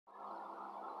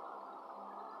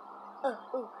I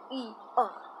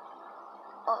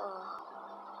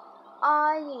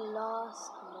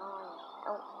lost mine.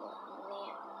 Oh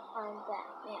man, I'm back,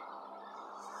 man.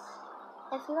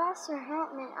 If you lost your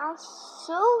hat, man, I'll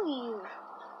show you.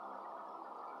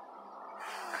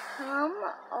 Come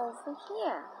over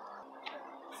here.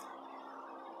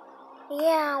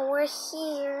 Yeah, we're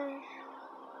here.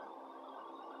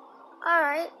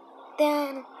 Alright,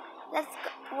 then let's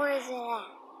go. Where is it at?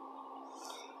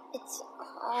 It's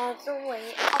all the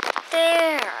way up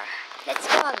there. Let's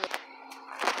go.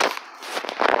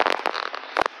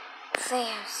 They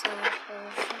have so much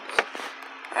versions.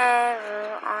 Every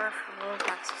are for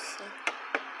Roblox to see.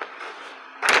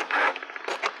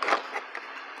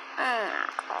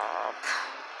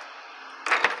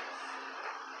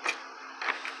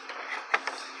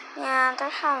 Yeah, they're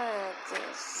having a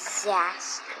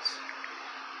disaster.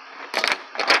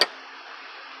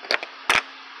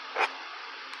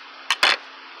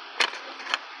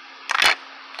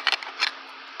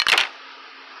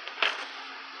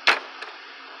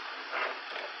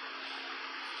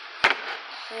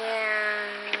 Yeah,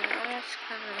 I'm just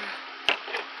gonna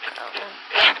go.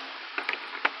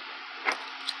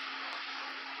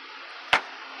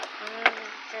 I'm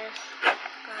just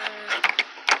gonna go.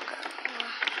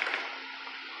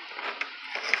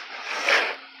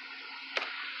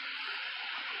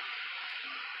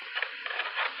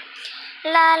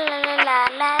 La la la la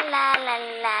la la la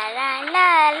la la la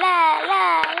la la.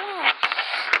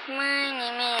 My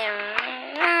name is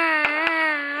la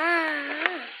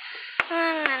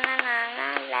la la la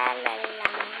la la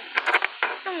la.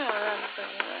 I'm gonna do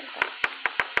it.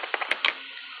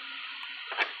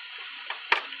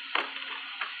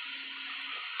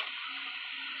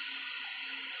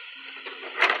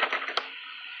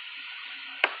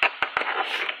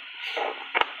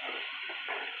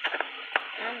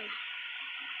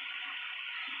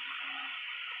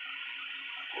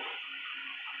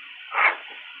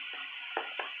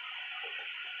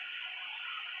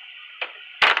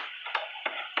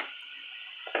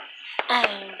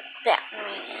 I'm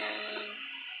Batman.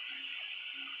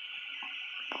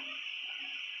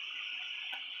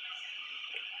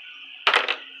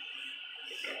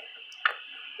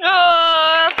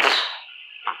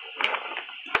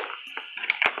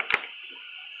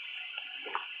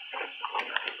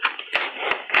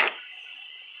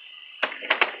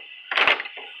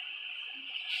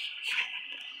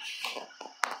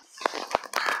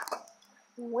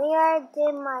 Where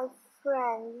did my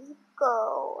friends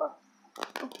go?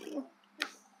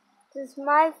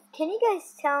 Can you guys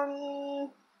tell me?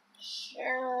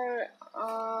 Sure.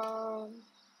 I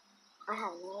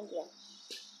have no idea.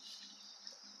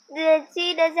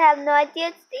 She doesn't have no idea.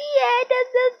 It's the end of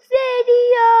the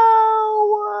video.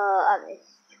 I'm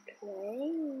just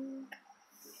playing.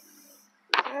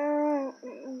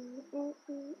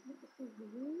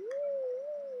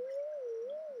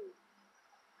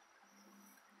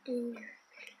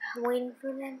 I'm waiting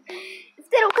for them. If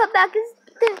they don't come back, it's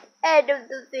the end of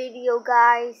the video,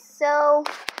 guys. So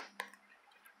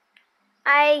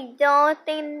I don't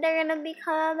think they're gonna be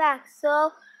coming back.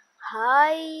 So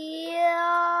hi.